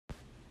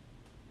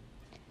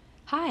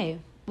Hi,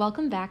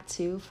 welcome back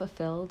to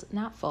Fulfilled,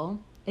 Not Full.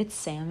 It's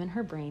Sam and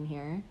her brain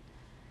here.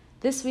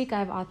 This week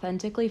I've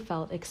authentically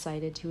felt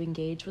excited to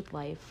engage with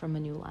life from a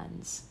new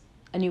lens,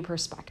 a new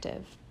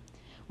perspective,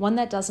 one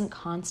that doesn't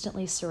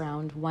constantly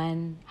surround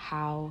when,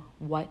 how,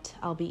 what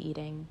I'll be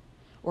eating,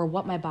 or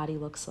what my body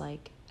looks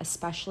like,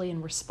 especially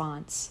in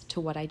response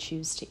to what I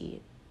choose to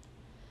eat.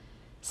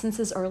 Since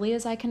as early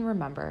as I can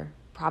remember,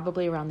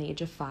 probably around the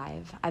age of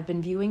 5, I've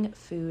been viewing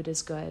food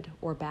as good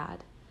or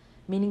bad,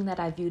 meaning that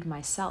I viewed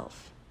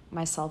myself,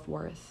 my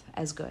self-worth,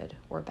 as good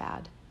or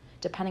bad,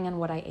 depending on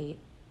what I ate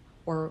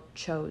or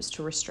chose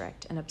to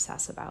restrict and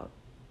obsess about.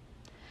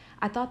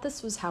 I thought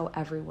this was how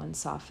everyone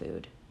saw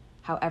food,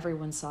 how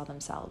everyone saw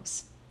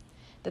themselves,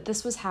 that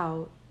this was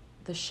how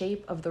the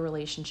shape of the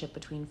relationship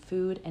between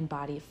food and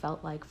body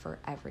felt like for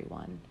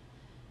everyone,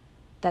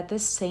 that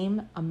this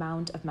same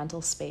amount of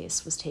mental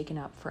space was taken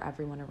up for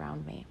everyone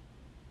around me.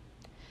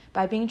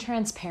 By being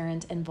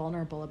transparent and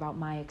vulnerable about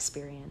my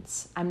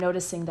experience, I'm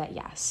noticing that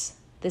yes,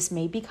 this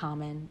may be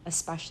common,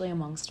 especially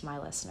amongst my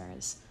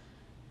listeners,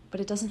 but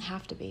it doesn't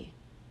have to be.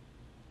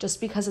 Just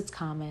because it's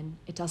common,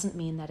 it doesn't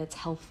mean that it's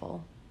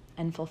healthful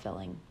and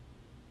fulfilling.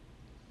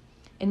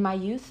 In my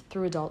youth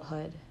through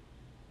adulthood,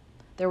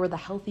 there were the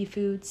healthy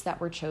foods that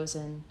were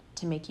chosen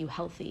to make you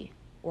healthy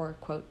or,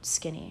 quote,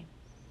 skinny.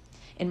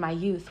 In my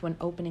youth, when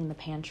opening the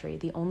pantry,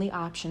 the only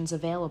options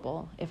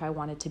available if I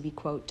wanted to be,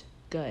 quote,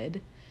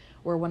 good,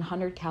 were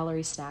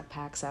 100-calorie snack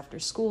packs after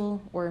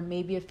school, or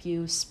maybe a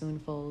few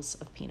spoonfuls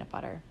of peanut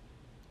butter.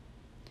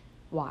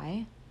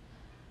 Why?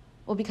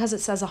 Well, because it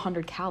says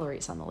 100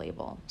 calories on the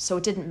label, so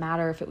it didn't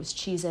matter if it was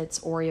Cheez-Its,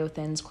 Oreo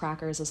Thins,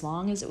 crackers, as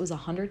long as it was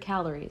 100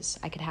 calories,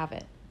 I could have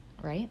it,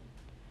 right?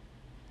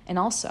 And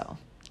also,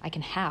 I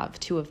can have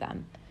 2 of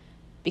them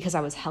because I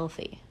was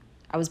healthy.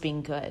 I was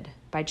being good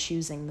by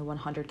choosing the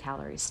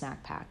 100-calorie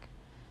snack pack.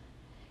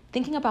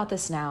 Thinking about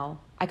this now,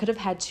 I could have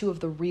had 2 of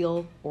the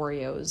real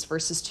Oreos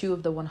versus 2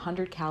 of the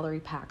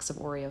 100-calorie packs of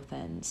Oreo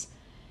Thins.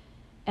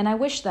 And I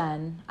wish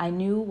then I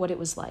knew what it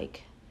was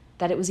like,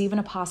 that it was even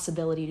a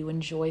possibility to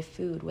enjoy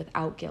food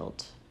without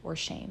guilt or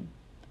shame.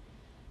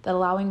 That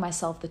allowing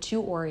myself the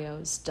 2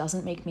 Oreos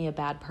doesn't make me a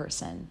bad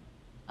person,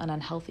 an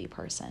unhealthy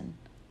person.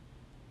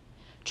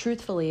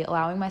 Truthfully,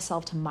 allowing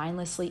myself to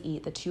mindlessly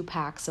eat the 2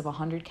 packs of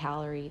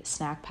 100-calorie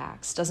snack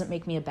packs doesn't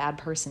make me a bad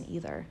person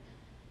either.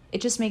 It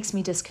just makes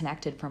me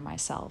disconnected from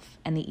myself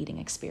and the eating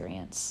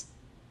experience,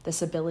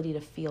 this ability to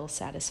feel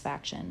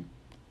satisfaction.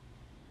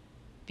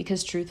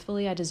 Because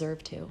truthfully, I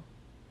deserve to.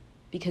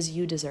 Because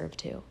you deserve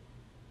to.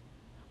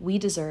 We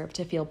deserve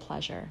to feel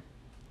pleasure,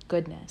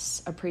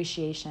 goodness,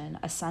 appreciation,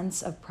 a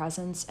sense of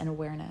presence and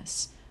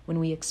awareness when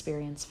we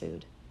experience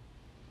food.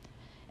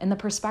 In the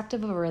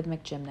perspective of a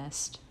rhythmic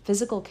gymnast,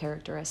 physical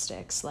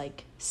characteristics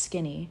like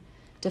skinny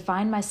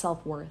define my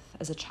self-worth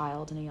as a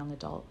child and a young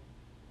adult.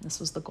 This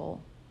was the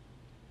goal.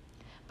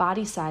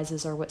 Body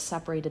sizes are what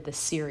separated the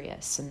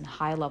serious and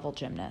high-level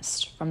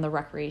gymnast from the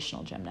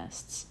recreational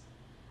gymnasts.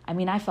 I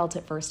mean, I felt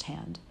it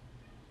firsthand.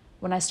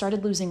 When I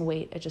started losing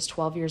weight at just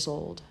 12 years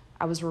old,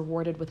 I was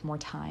rewarded with more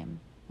time,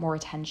 more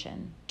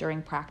attention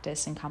during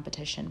practice and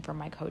competition from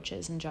my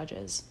coaches and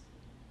judges.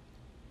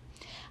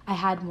 I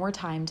had more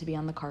time to be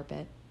on the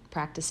carpet,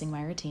 practicing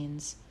my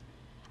routines.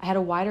 I had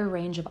a wider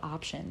range of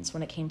options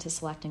when it came to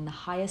selecting the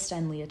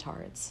highest-end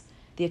leotards,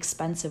 the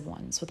expensive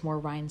ones with more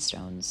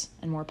rhinestones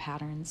and more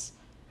patterns.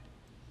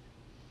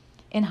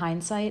 In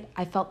hindsight,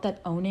 I felt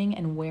that owning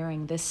and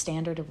wearing this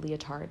standard of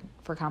leotard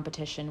for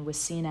competition was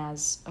seen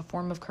as a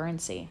form of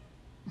currency,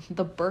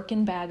 the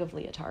Birkin bag of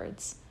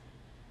leotards.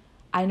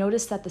 I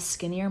noticed that the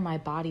skinnier my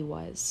body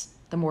was,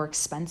 the more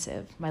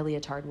expensive my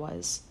leotard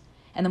was,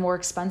 and the more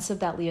expensive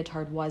that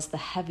leotard was, the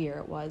heavier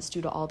it was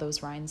due to all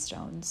those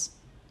rhinestones.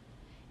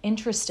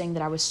 Interesting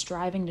that I was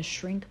striving to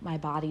shrink my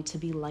body to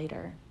be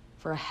lighter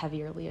for a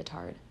heavier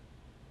leotard.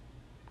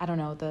 I don't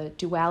know, the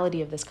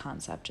duality of this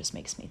concept just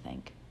makes me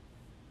think.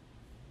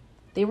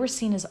 They were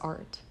seen as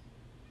art,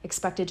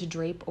 expected to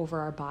drape over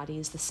our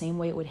bodies the same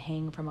way it would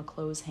hang from a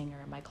clothes hanger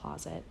in my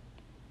closet.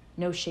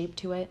 No shape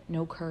to it,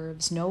 no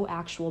curves, no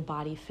actual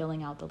body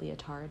filling out the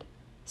leotard,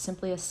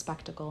 simply a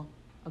spectacle,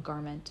 a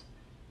garment.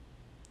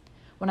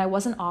 When I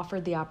wasn't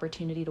offered the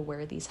opportunity to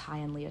wear these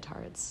high-end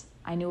leotards,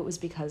 I knew it was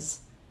because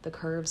the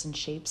curves and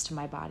shapes to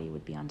my body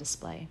would be on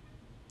display.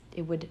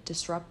 It would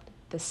disrupt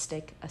the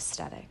stick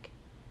aesthetic.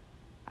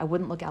 I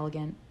wouldn't look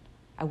elegant.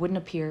 I wouldn't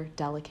appear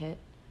delicate.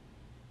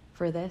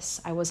 For this,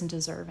 I wasn't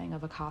deserving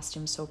of a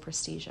costume so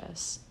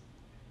prestigious.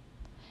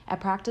 At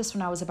practice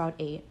when I was about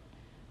 8,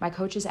 my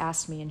coaches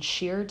asked me in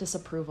sheer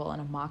disapproval and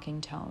a mocking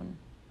tone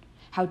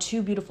how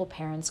 2 beautiful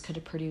parents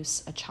could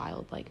produce a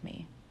child like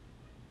me.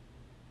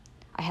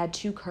 I had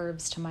 2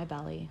 curves to my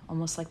belly,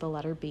 almost like the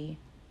letter B,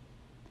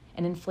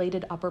 an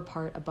inflated upper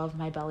part above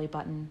my belly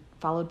button,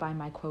 followed by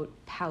my, quote,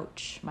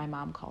 pouch, my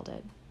mom called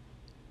it.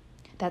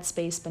 That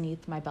space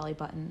beneath my belly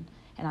button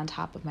and on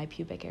top of my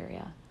pubic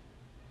area.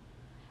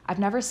 I've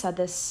never said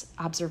this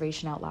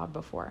observation out loud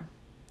before,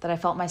 that I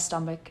felt my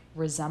stomach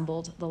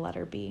resembled the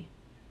letter B.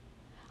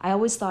 I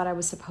always thought I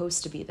was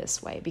supposed to be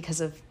this way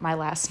because of my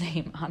last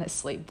name,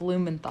 honestly,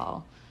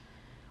 Blumenthal,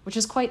 which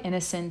is quite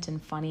innocent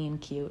and funny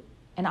and cute,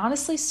 and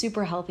honestly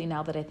super healthy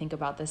now that I think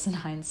about this in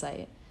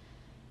hindsight,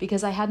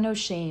 because I had no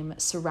shame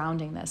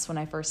surrounding this when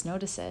I first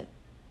noticed it.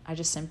 I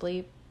just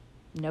simply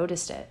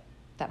noticed it,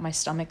 that my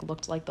stomach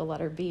looked like the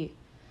letter B.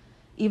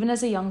 Even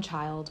as a young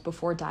child,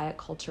 before diet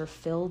culture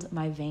filled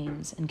my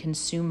veins and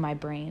consumed my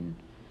brain,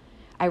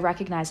 I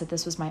recognized that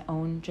this was my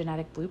own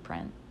genetic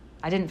blueprint.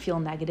 I didn't feel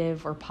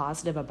negative or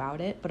positive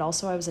about it, but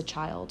also I was a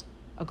child,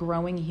 a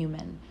growing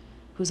human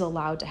who's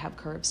allowed to have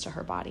curves to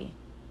her body.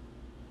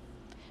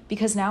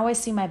 Because now I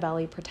see my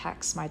belly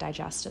protects my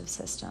digestive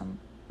system,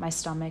 my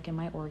stomach and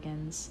my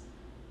organs,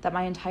 that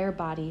my entire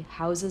body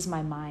houses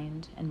my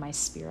mind and my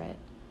spirit.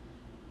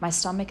 My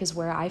stomach is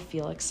where I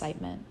feel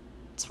excitement.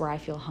 It's where I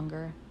feel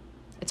hunger.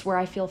 It's where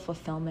I feel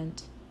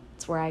fulfillment.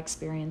 It's where I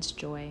experience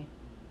joy,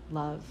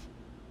 love.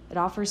 It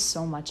offers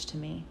so much to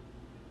me.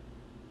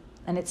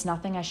 And it's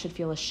nothing I should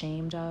feel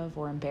ashamed of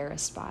or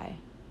embarrassed by,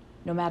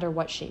 no matter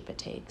what shape it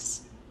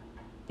takes.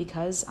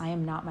 Because I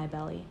am not my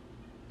belly.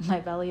 My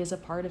belly is a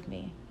part of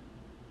me,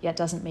 yet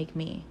doesn't make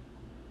me,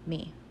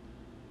 me.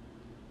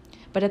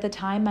 But at the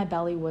time, my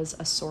belly was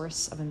a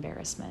source of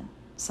embarrassment,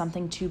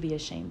 something to be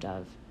ashamed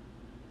of,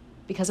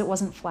 because it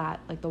wasn't flat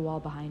like the wall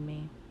behind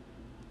me.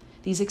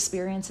 These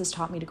experiences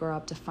taught me to grow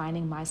up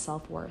defining my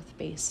self-worth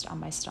based on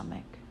my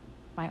stomach,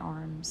 my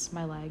arms,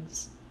 my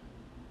legs,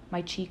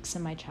 my cheeks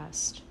and my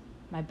chest,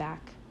 my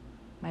back,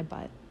 my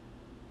butt.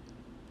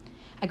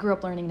 I grew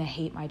up learning to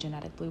hate my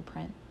genetic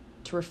blueprint,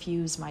 to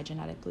refuse my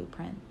genetic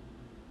blueprint.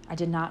 I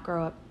did not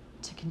grow up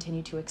to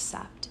continue to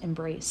accept,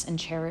 embrace, and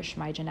cherish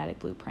my genetic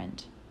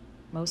blueprint.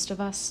 Most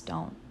of us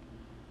don't.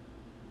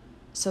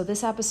 So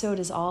this episode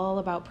is all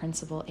about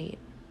Principle 8,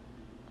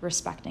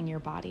 respecting your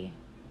body.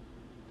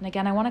 And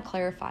again, I want to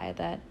clarify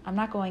that I'm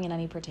not going in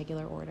any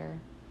particular order,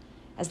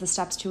 as the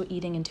steps to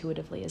eating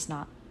intuitively is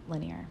not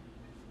linear.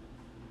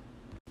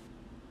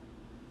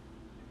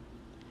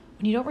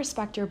 When you don't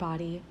respect your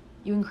body,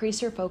 you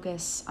increase your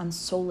focus on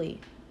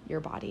solely your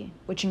body,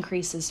 which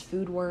increases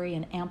food worry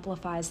and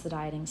amplifies the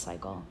dieting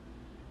cycle,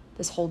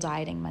 this whole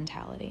dieting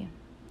mentality.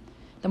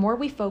 The more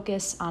we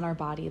focus on our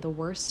body, the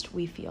worse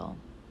we feel.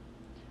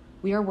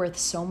 We are worth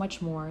so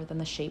much more than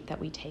the shape that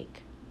we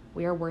take.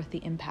 We are worth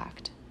the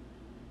impact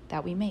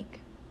that we make.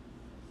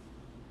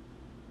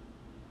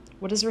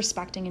 What does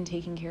respecting and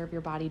taking care of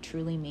your body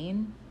truly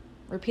mean?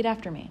 Repeat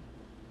after me.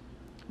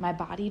 My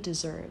body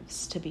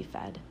deserves to be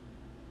fed.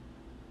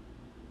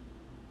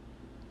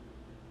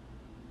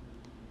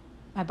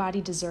 My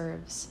body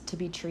deserves to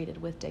be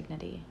treated with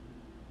dignity.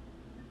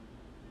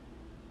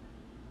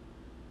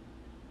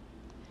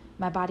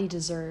 My body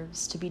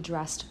deserves to be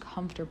dressed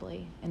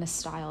comfortably in a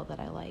style that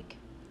I like.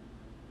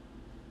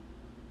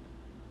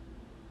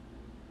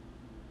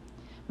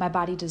 My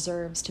body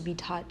deserves to be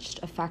touched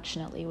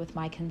affectionately with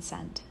my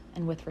consent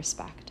and with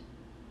respect.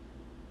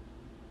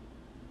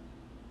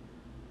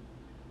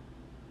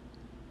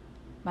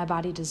 My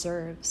body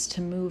deserves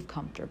to move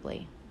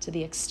comfortably to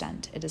the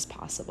extent it is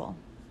possible.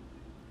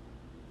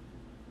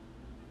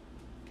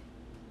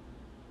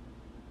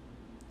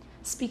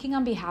 Speaking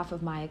on behalf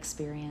of my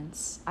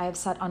experience, I have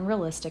set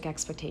unrealistic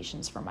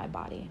expectations for my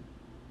body.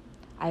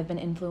 I have been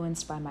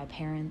influenced by my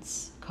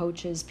parents,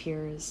 coaches,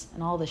 peers,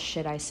 and all the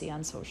shit I see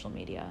on social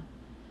media.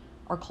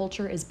 Our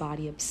culture is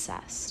body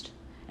obsessed,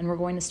 and we're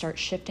going to start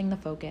shifting the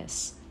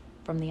focus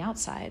from the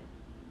outside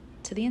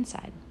to the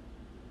inside.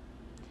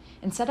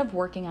 Instead of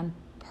working on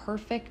a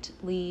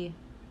perfectly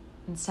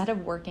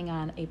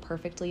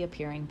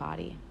appearing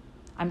body,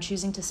 I'm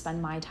choosing to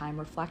spend my time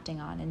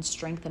reflecting on and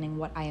strengthening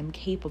what I am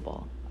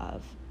capable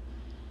of.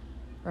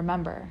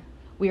 Remember,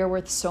 we are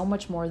worth so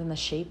much more than the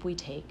shape we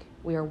take.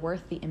 We are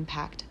worth the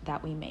impact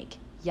that we make.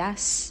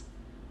 Yes,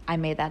 I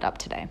made that up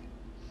today.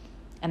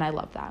 And I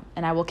love that.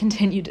 And I will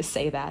continue to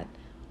say that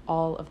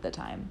all of the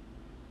time.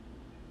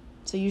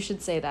 So you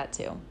should say that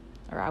too.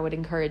 Or I would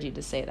encourage you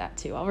to say that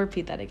too. I'll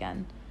repeat that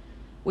again.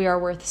 We are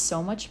worth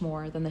so much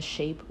more than the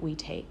shape we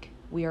take.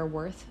 We are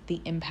worth the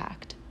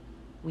impact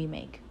we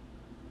make.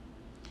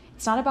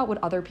 It's not about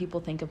what other people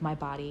think of my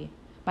body.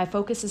 My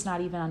focus is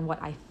not even on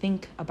what I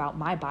think about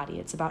my body.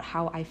 It's about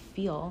how I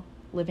feel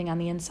living on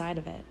the inside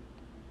of it.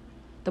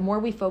 The more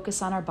we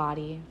focus on our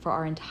body for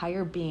our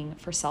entire being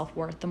for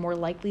self-worth, the more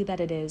likely that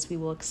it is we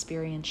will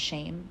experience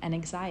shame and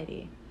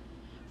anxiety.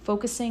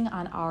 Focusing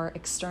on our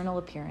external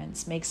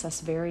appearance makes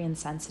us very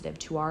insensitive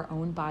to our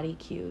own body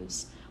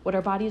cues, what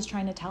our body is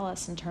trying to tell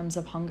us in terms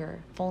of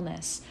hunger,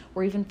 fullness,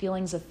 or even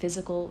feelings of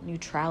physical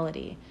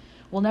neutrality.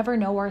 We'll never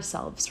know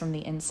ourselves from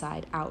the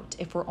inside out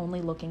if we're only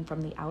looking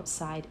from the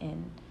outside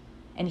in.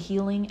 And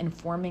healing and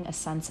forming a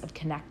sense of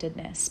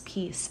connectedness,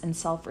 peace, and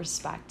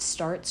self-respect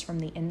starts from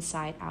the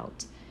inside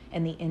out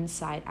and the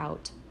inside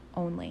out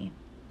only.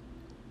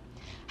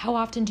 How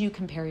often do you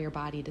compare your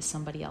body to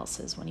somebody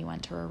else's when you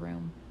enter a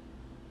room?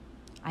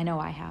 I know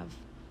I have.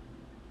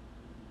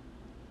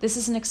 This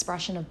is an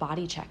expression of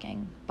body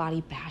checking,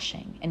 body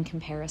bashing, and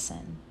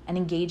comparison. And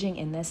engaging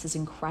in this is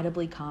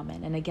incredibly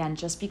common. And again,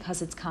 just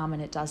because it's common,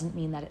 it doesn't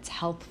mean that it's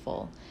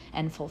healthful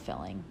and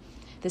fulfilling.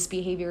 This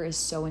behavior is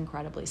so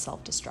incredibly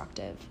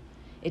self-destructive.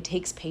 It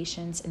takes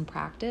patience and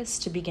practice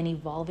to begin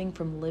evolving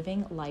from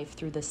living life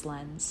through this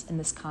lens in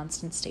this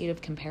constant state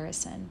of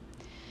comparison.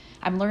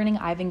 I'm learning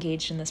I've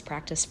engaged in this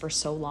practice for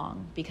so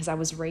long because I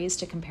was raised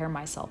to compare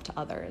myself to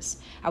others.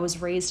 I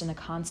was raised in a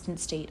constant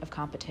state of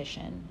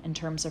competition in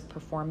terms of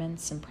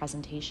performance and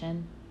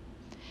presentation.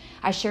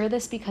 I share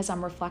this because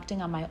I'm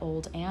reflecting on my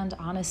old and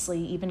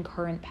honestly even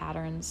current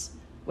patterns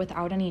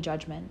without any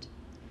judgment,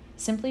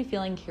 simply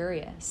feeling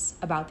curious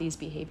about these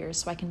behaviors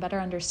so I can better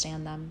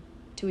understand them,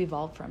 to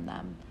evolve from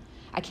them.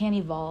 I can't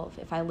evolve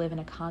if I live in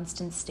a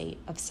constant state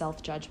of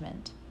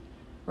self-judgment.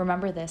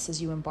 Remember this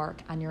as you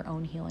embark on your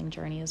own healing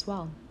journey as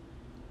well.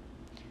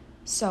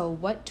 So,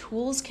 what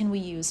tools can we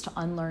use to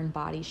unlearn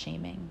body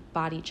shaming,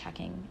 body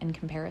checking, and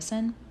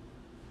comparison?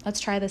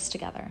 Let's try this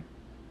together.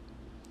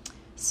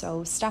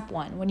 So, step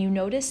 1, when you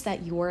notice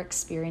that you're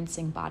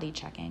experiencing body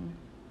checking,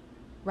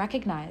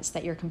 recognize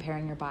that you're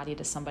comparing your body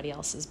to somebody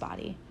else's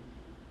body.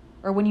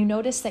 Or when you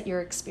notice that you're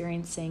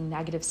experiencing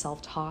negative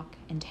self-talk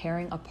and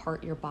tearing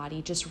apart your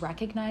body, just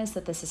recognize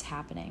that this is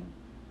happening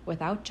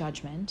without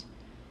judgment.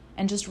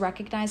 And just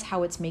recognize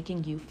how it's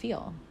making you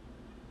feel.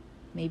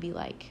 Maybe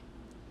like,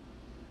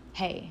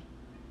 hey,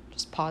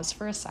 just pause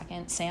for a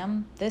second.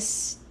 Sam,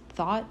 this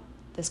thought,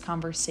 this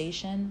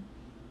conversation,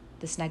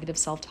 this negative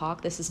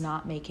self-talk, this is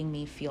not making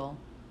me feel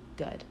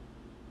good.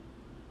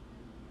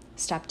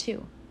 Step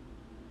 2,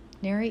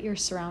 narrate your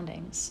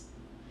surroundings.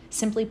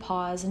 Simply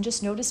pause and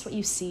just notice what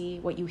you see,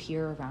 what you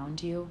hear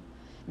around you.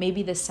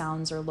 Maybe this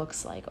sounds or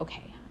looks like,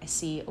 okay, I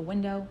see a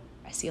window,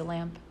 I see a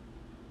lamp,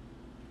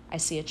 I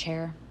see a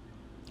chair.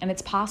 And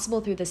it's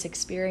possible through this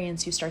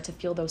experience, you start to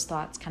feel those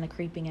thoughts kind of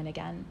creeping in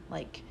again.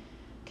 Like,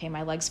 okay,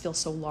 my legs feel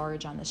so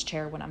large on this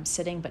chair when I'm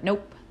sitting, but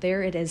nope,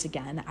 there it is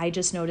again. I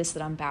just noticed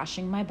that I'm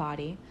bashing my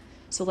body.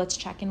 So let's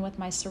check in with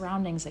my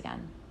surroundings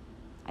again.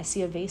 I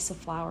see a vase of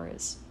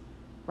flowers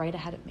right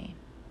ahead of me.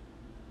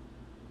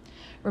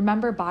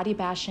 Remember, body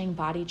bashing,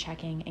 body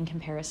checking, and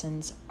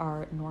comparisons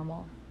are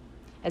normal.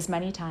 As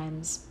many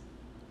times,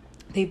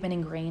 they've been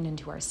ingrained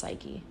into our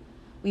psyche.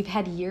 We've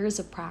had years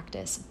of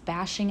practice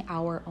bashing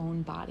our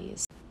own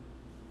bodies.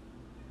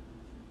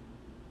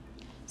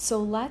 So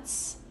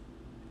let's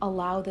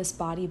allow this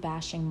body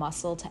bashing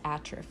muscle to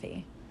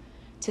atrophy.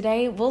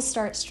 Today, we'll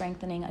start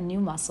strengthening a new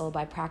muscle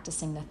by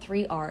practicing the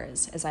 3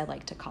 R's, as I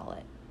like to call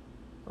it.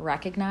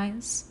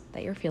 Recognize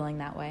that you're feeling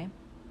that way,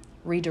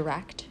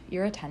 redirect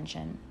your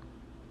attention,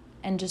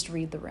 and just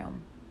read the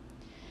room.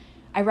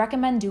 I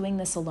recommend doing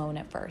this alone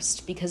at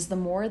first because the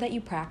more that you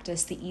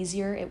practice, the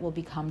easier it will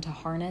become to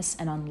harness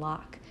and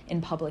unlock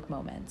in public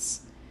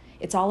moments.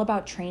 It's all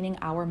about training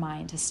our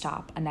mind to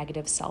stop a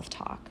negative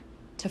self-talk,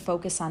 to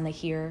focus on the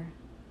here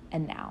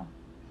and now.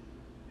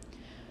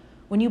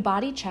 When you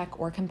body check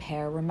or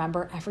compare,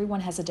 remember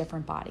everyone has a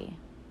different body.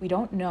 We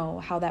don't know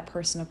how that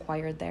person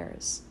acquired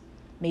theirs.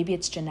 Maybe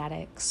it's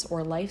genetics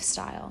or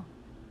lifestyle,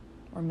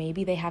 or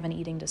maybe they have an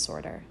eating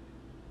disorder.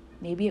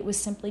 Maybe it was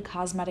simply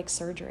cosmetic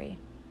surgery.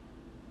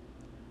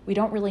 We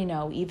don't really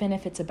know, even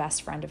if it's a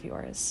best friend of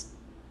yours.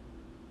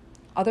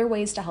 Other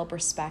ways to help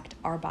respect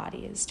our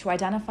bodies, to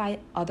identify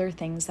other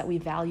things that we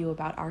value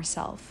about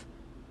ourselves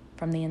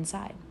from the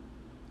inside.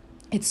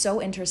 It's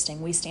so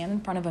interesting. We stand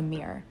in front of a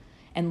mirror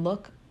and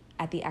look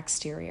at the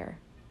exterior.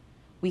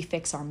 We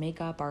fix our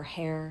makeup, our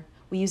hair.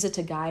 We use it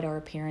to guide our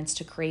appearance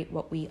to create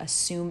what we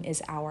assume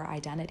is our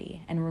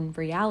identity. And in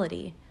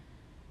reality,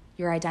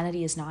 your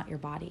identity is not your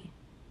body.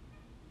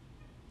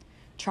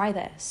 Try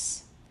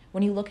this.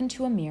 When you look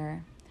into a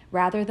mirror,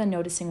 rather than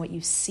noticing what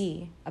you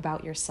see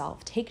about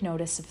yourself, take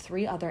notice of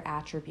 3 other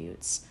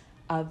attributes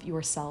of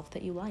yourself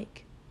that you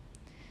like.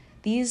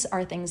 These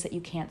are things that you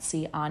can't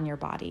see on your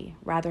body.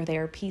 Rather, they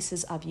are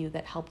pieces of you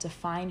that help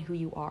define who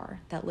you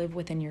are, that live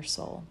within your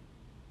soul.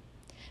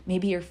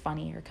 Maybe you're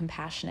funny or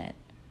compassionate,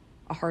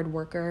 a hard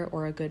worker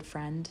or a good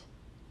friend.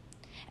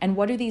 And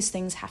what do these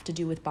things have to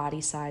do with body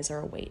size or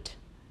a weight?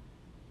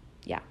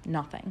 Yeah,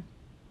 nothing.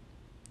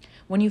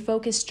 When you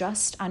focus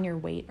just on your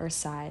weight or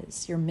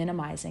size, you're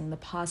minimizing the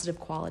positive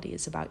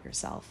qualities about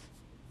yourself.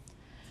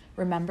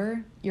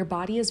 Remember, your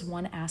body is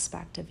one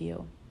aspect of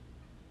you.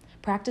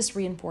 Practice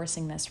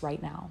reinforcing this right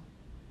now.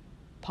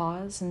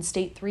 Pause and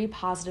state 3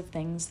 positive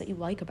things that you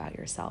like about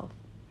yourself.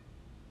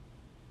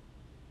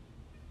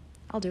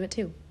 I'll do it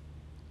too.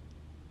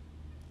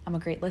 I'm a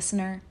great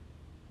listener.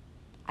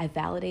 I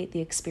validate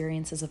the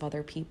experiences of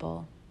other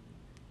people.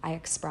 I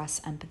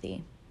express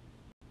empathy.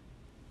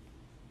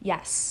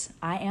 Yes,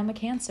 I am a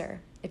Cancer,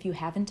 if you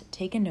haven't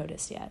taken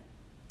notice yet.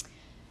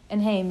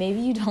 And hey, maybe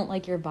you don't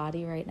like your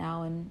body right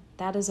now, and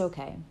that is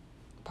okay.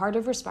 Part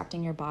of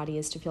respecting your body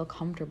is to feel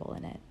comfortable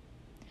in it.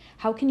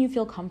 How can you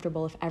feel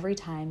comfortable if every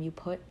time you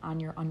put on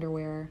your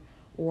underwear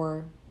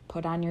or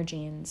put on your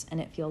jeans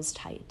and it feels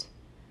tight?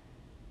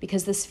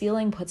 Because this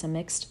feeling puts a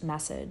mixed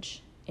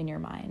message in your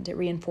mind. It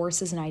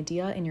reinforces an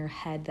idea in your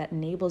head that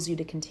enables you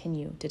to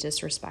continue to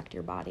disrespect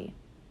your body.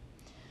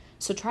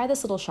 So try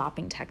this little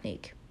shopping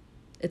technique.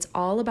 It's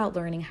all about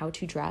learning how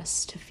to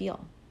dress to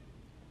feel.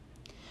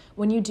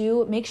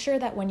 Make sure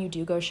that when you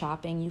do go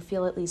shopping, you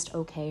feel at least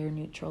okay or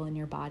neutral in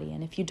your body.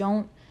 And if you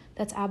don't,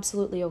 that's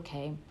absolutely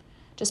okay.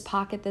 Just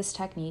pocket this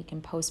technique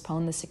and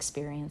postpone this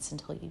experience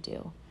until you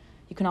do.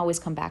 You can always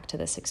come back to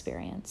this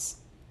experience.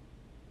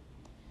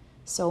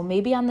 So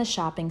maybe on the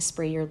shopping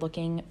spree, you're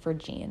looking for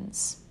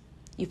jeans.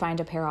 You find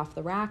a pair off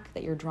the rack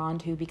that you're drawn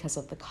to because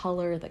of the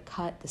color, the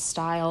cut, the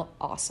style.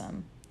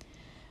 Awesome.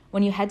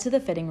 When you head to the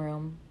fitting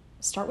room,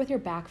 start with your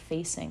back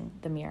facing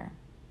the mirror.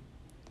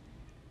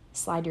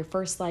 Slide your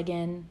first leg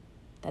in,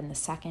 then the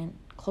second.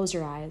 Close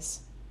your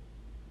eyes.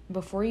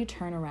 Before you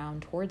turn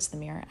around towards the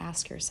mirror,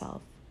 ask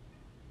yourself,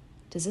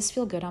 does this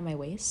feel good on my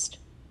waist?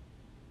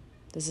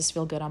 Does this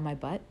feel good on my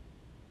butt?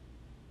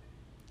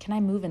 Can I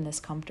move in this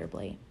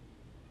comfortably?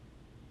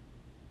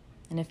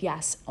 And if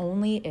yes,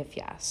 only if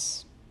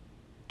yes,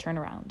 turn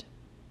around.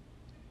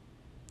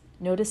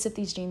 Notice if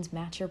these jeans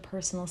match your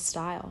personal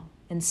style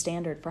and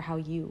standard for how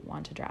you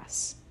want to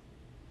dress.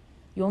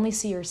 You only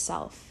see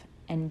yourself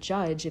and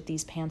judge if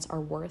these pants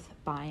are worth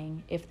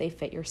buying if they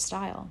fit your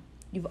style.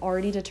 You've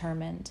already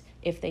determined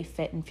if they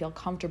fit and feel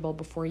comfortable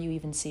before you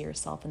even see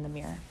yourself in the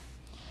mirror.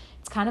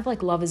 It's kind of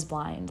like Love is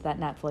Blind, that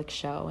Netflix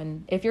show.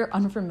 And if you're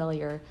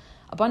unfamiliar,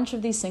 a bunch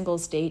of these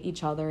singles date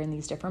each other in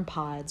these different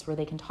pods where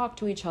they can talk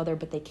to each other,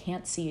 but they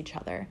can't see each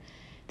other.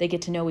 They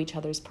get to know each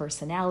other's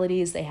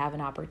personalities. They have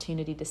an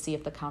opportunity to see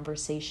if the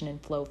conversation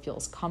and flow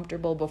feels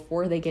comfortable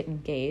before they get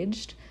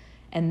engaged.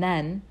 And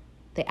then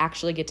they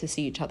actually get to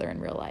see each other in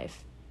real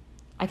life.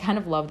 I kind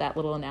of love that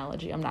little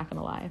analogy, I'm not going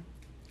to lie.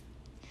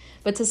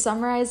 But to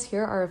summarize,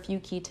 here are a few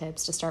key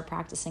tips to start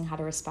practicing how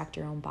to respect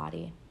your own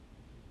body.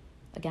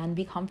 Again,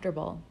 be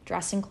comfortable.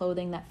 Dress in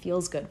clothing that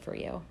feels good for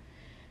you.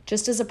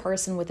 Just as a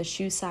person with a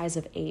shoe size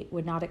of 8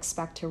 would not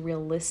expect to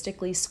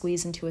realistically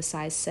squeeze into a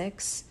size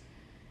 6,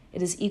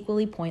 it is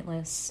equally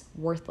pointless,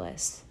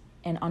 worthless,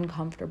 and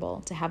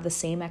uncomfortable to have the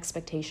same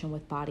expectation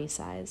with body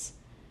size.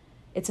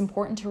 It's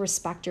important to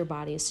respect your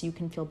body so you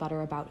can feel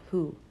better about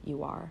who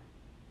you are.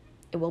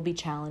 It will be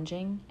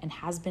challenging, and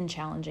has been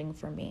challenging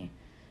for me,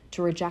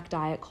 to reject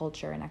diet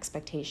culture and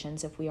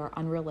expectations if we are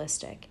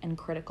unrealistic and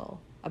critical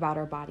about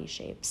our body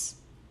shapes.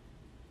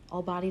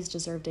 All bodies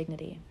deserve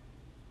dignity.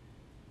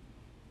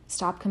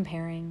 Stop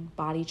comparing,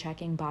 body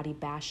checking, body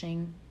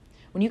bashing.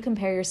 When you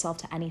compare yourself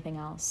to anything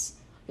else,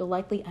 you'll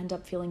likely end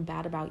up feeling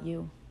bad about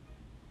you.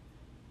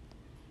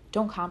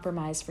 Don't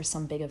compromise for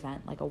some big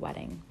event like a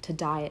wedding to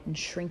diet and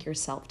shrink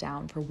yourself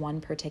down for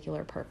one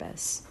particular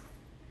purpose.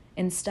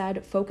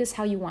 Instead, focus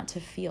how you want to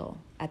feel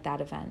at that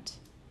event,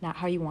 not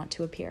how you want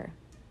to appear.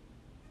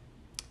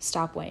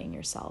 Stop weighing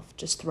yourself.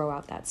 Just throw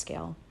out that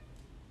scale.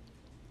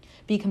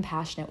 Be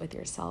compassionate with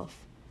yourself.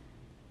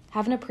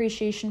 Have an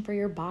appreciation for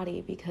your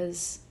body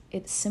because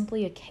it's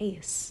simply a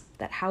case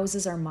that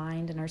houses our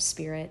mind and our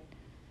spirit.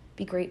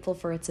 Be grateful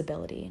for its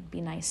ability. Be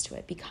nice to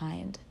it. Be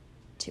kind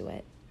to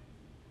it.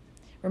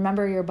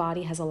 Remember, your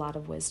body has a lot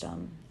of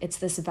wisdom. It's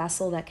this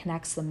vessel that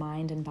connects the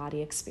mind and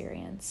body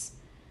experience.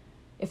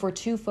 If we're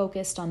too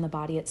focused on the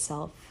body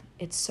itself,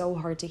 it's so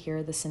hard to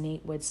hear this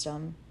innate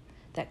wisdom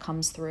that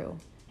comes through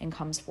and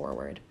comes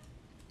forward.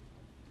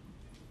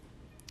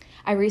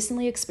 I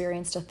recently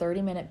experienced a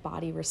 30-minute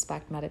body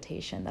respect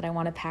meditation that I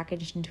want to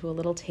package into a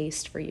little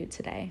taste for you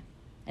today.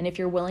 And if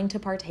you're willing to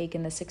partake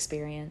in this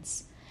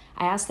experience,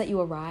 I ask that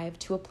you arrive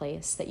to a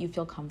place that you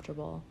feel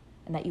comfortable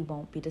and that you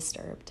won't be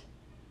disturbed.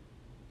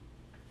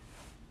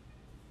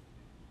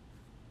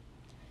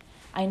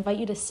 I invite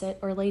you to sit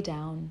or lay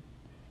down,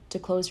 to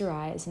close your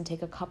eyes and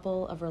take a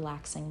couple of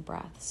relaxing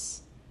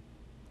breaths.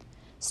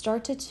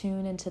 Start to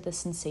tune into the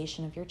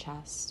sensation of your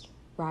chest,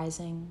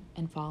 rising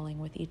and falling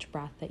with each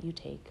breath that you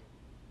take.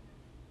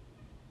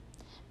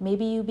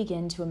 Maybe you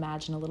begin to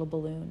imagine a little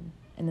balloon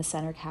in the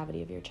center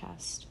cavity of your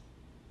chest,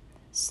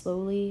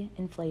 slowly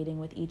inflating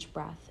with each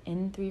breath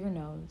in through your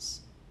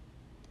nose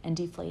and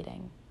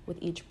deflating with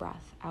each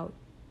breath out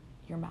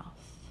your mouth.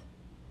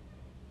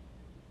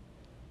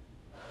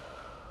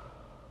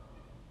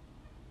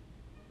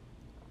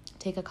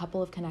 Take a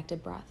couple of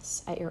connected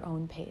breaths at your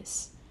own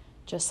pace,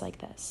 just like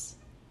this.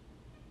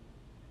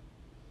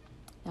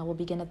 Now we'll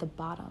begin at the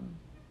bottom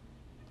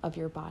of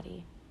your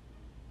body,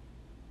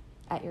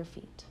 at your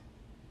feet.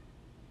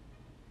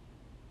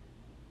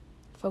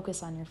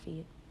 Focus on your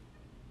feet.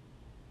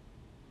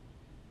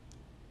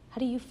 How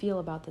do you feel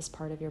about this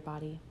part of your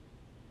body?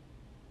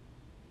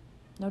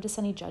 Notice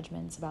any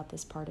judgments about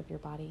this part of your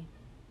body.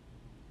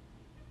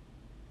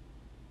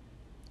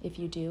 If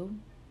you do,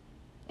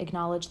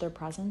 acknowledge their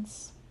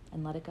presence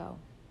and let it go.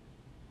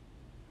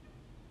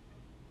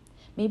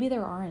 Maybe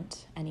there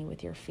aren't any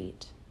with your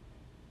feet.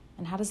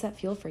 And how does that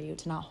feel for you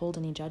to not hold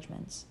any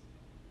judgments?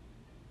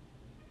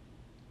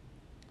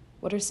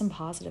 What are some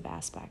positive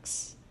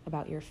aspects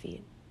about your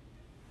feet?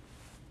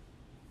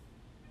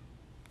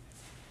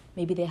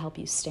 Maybe they help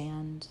you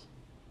stand.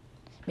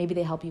 Maybe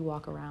they help you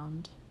walk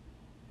around.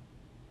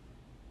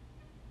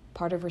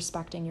 Part of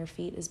respecting your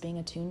feet is being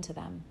attuned to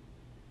them.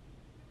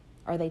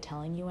 Are they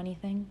telling you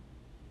anything?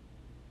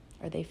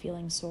 Are they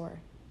feeling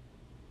sore?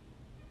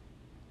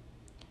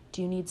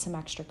 Do you need some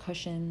extra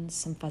cushions,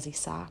 some fuzzy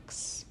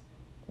socks,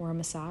 or a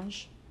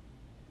massage?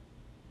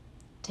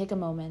 Take a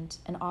moment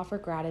and offer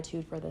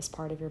gratitude for this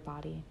part of your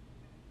body.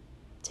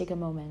 Take a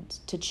moment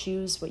to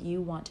choose what you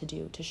want to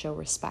do to show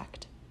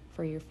respect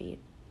for your feet.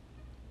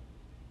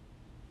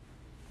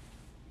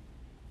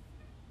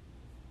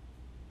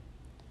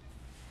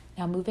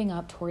 Now moving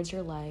up towards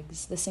your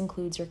legs, this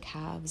includes your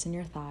calves and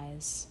your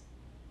thighs.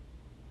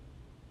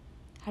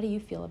 How do you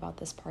feel about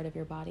this part of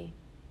your body?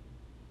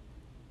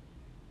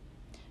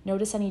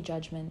 Notice any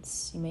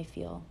judgments you may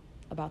feel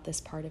about this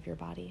part of your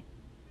body.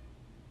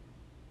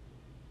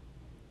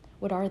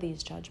 What are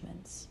these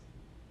judgments?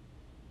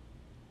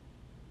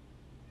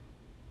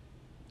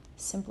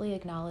 Simply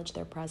acknowledge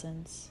their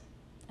presence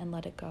and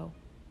let it go.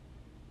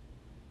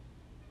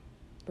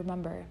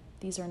 Remember,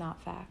 these are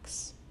not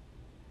facts.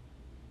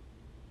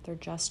 They're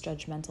just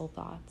judgmental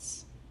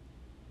thoughts.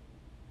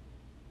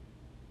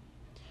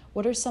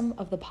 What are some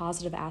of the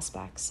positive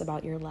aspects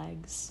about your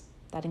legs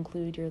that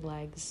include your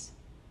legs,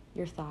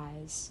 your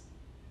thighs,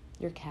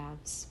 your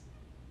calves?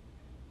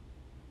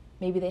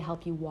 Maybe they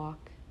help you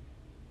walk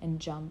and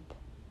jump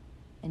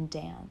and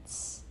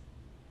dance,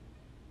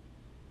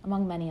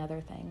 among many other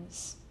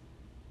things.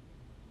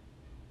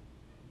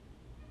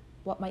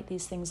 What might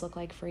these things look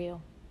like for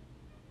you?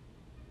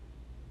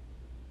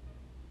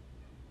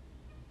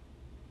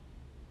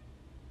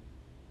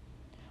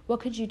 What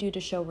could you do to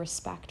show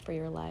respect for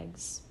your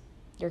legs,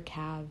 your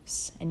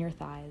calves, and your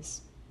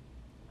thighs?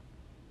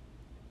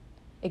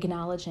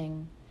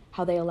 Acknowledging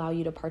how they allow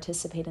you to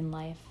participate in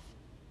life.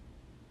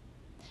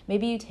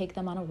 Maybe you take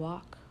them on a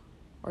walk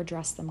or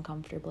dress them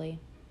comfortably.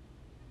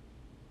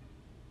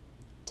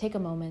 Take a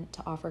moment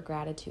to offer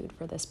gratitude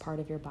for this part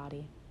of your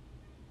body.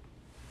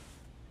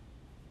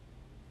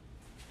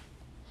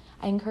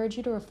 I encourage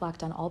you to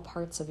reflect on all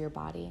parts of your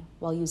body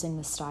while using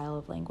this style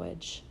of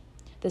language.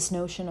 This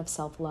notion of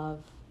self-love,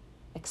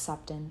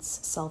 acceptance,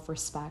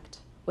 self-respect,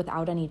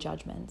 without any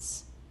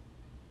judgments.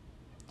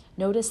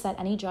 Notice that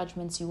any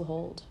judgments you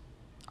hold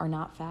are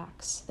not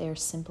facts. They are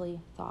simply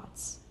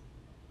thoughts.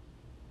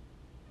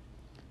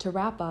 To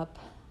wrap up,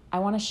 I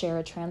want to share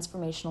a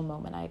transformational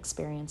moment I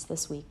experienced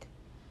this week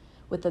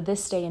with the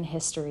This Day in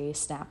History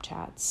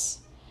Snapchats.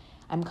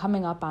 I'm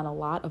coming up on a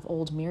lot of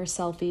old mirror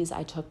selfies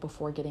I took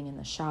before getting in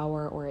the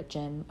shower or at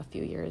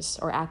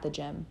the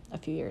gym a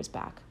few years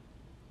back.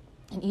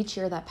 And each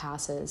year that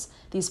passes,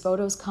 these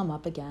photos come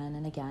up again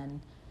and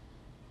again.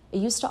 It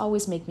used to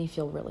always make me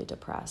feel really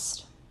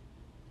depressed.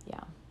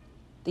 Yeah.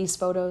 These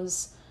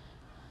photos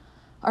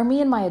are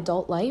me in my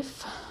adult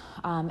life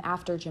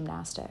after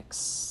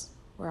gymnastics,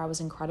 where I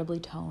was incredibly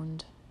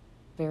toned,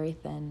 very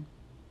thin.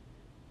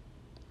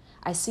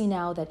 I see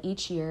now that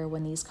each year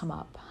when these come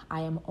up,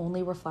 I am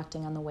only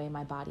reflecting on the way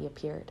my body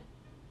appeared.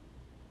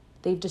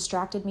 They've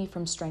distracted me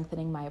from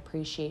strengthening my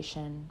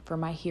appreciation for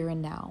my here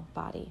and now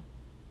body.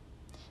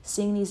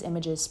 Seeing these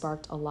images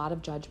sparked a lot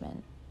of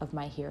judgment of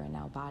my here and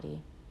now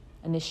body,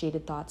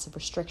 initiated thoughts of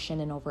restriction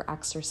and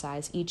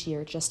over-exercise each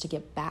year just to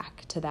get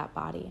back to that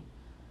body.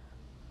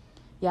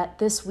 Yet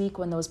this week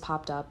when those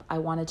popped up, I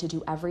wanted to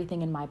do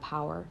everything in my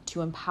power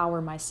to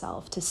empower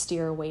myself to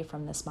steer away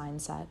from this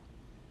mindset.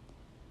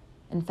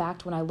 In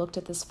fact, when I looked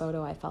at this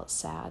photo, I felt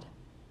sad.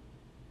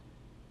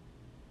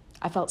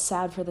 I felt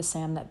sad for the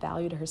Sam that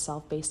valued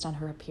herself based on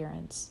her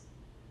appearance.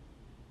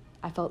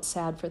 I felt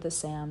sad for the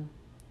Sam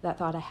that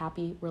thought a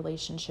happy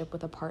relationship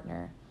with a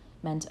partner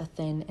meant a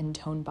thin and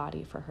toned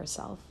body for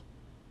herself.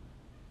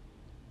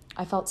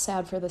 I felt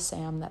sad for the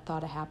Sam that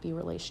thought a happy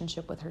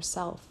relationship with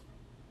herself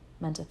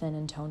meant a thin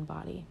and toned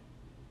body.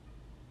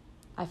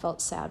 I felt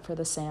sad for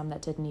the Sam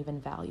that didn't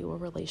even value a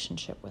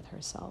relationship with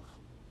herself.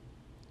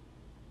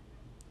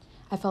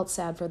 I felt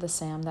sad for the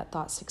Sam that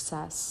thought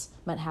success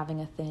meant having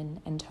a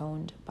thin and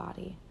toned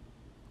body.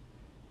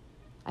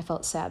 I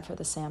felt sad for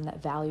the Sam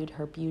that valued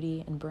her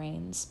beauty and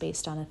brains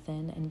based on a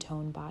thin and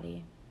toned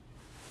body.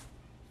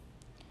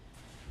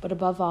 But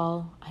above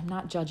all, I'm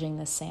not judging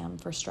this Sam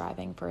for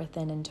striving for a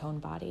thin and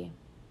toned body.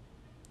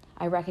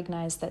 I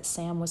recognize that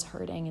Sam was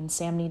hurting and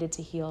Sam needed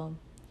to heal,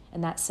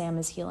 and that Sam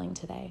is healing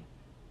today.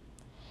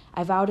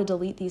 I vow to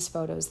delete these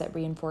photos that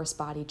reinforce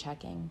body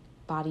checking,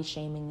 body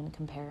shaming, and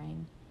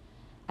comparing.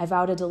 I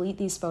vow to delete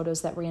these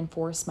photos that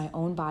reinforce my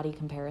own body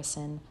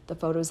comparison, the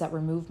photos that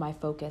remove my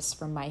focus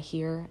from my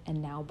here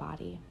and now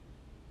body.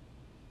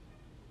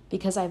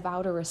 Because I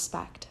vow to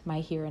respect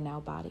my here and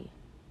now body.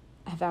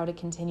 I vow to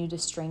continue to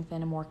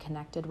strengthen a more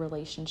connected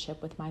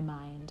relationship with my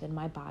mind and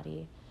my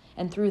body,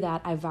 and through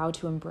that, I vow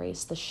to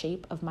embrace the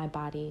shape of my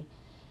body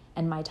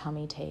and my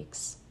tummy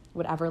takes,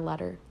 whatever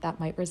letter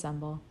that might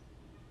resemble.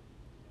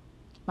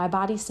 My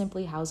body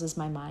simply houses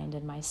my mind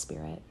and my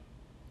spirit.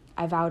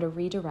 I vow to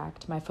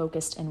redirect my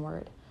focus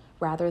inward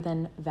rather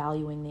than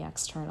valuing the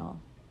external.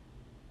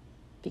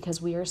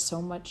 Because we are so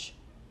much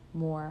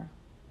more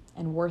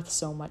and worth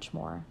so much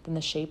more than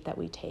the shape that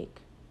we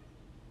take.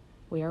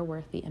 We are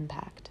worth the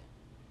impact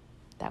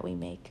that we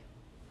make.